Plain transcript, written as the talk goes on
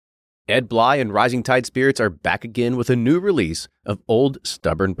Ed Bly and Rising Tide Spirits are back again with a new release of Old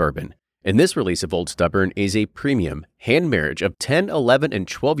Stubborn Bourbon. And this release of Old Stubborn is a premium hand marriage of 10, 11, and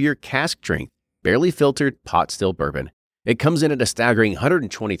 12-year cask strength, barely filtered pot still bourbon. It comes in at a staggering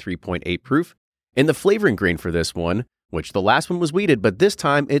 123.8 proof, and the flavoring grain for this one, which the last one was wheated, but this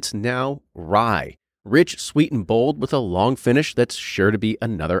time it's now rye. Rich, sweet, and bold with a long finish that's sure to be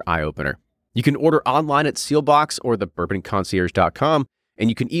another eye-opener. You can order online at Sealbox or thebourbonconcierge.com, and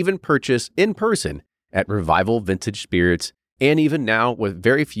you can even purchase in person at Revival Vintage Spirits, and even now with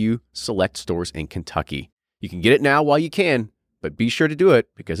very few select stores in Kentucky. You can get it now while you can, but be sure to do it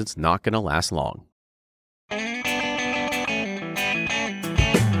because it's not going to last long.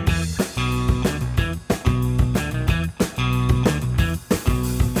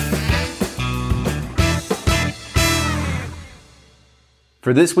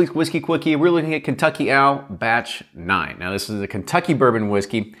 For this week's Whiskey Quickie, we're looking at Kentucky Owl Batch 9. Now, this is a Kentucky bourbon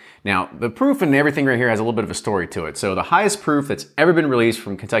whiskey. Now, the proof and everything right here has a little bit of a story to it. So the highest proof that's ever been released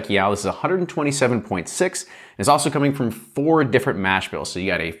from Kentucky Owl, this is 127.6. It's also coming from 4 different mash bills. So you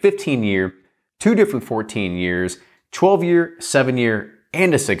got a 15-year, 2 different 14 years, 12-year, 7-year,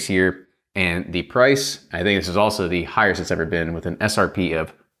 and a 6-year. And the price, I think this is also the highest it's ever been with an SRP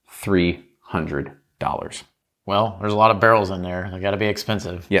of $300. Well, there's a lot of barrels in there. They got to be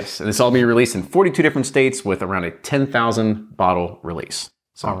expensive. Yes, and this all being released in 42 different states with around a 10,000 bottle release.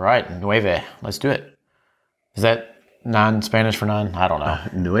 So. All right, Nueve. Let's do it. Is that Spanish for none? I don't know.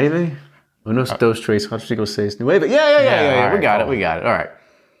 Nueve? Unos, dos, tres, cuatro, cinco, seis, nueve. Yeah. Right, we got it. All right.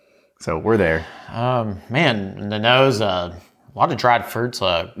 So we're there. Man, the nose, a lot of dried fruits,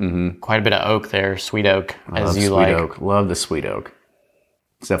 quite a bit of oak there, sweet oak, as you like. Oak. Love the sweet oak.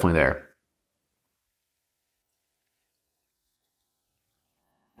 It's definitely there.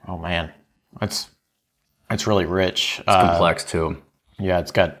 Oh man, it's really rich. It's complex too. Yeah,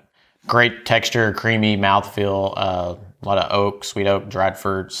 it's got great texture, creamy mouthfeel, a lot of oak, sweet oak, dried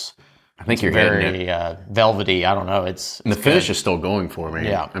fruits. I think you're very velvety. I don't know. And the finish is still going for me.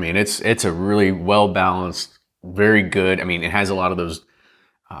 Yeah, I mean it's a really well balanced, very good. I mean it has a lot of those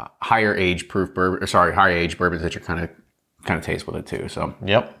higher age bourbons that you kind of taste with it too. So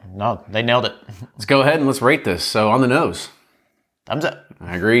yep, no, they nailed it. Let's go ahead and let's rate this. So on the nose. Thumbs up.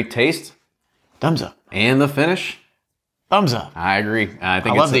 I agree. Taste? Thumbs up. And the finish? Thumbs up. I agree. I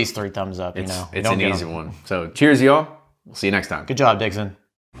love these 3 thumbs up. It's an easy one. So cheers, y'all. We'll see you next time. Good job, Dixon.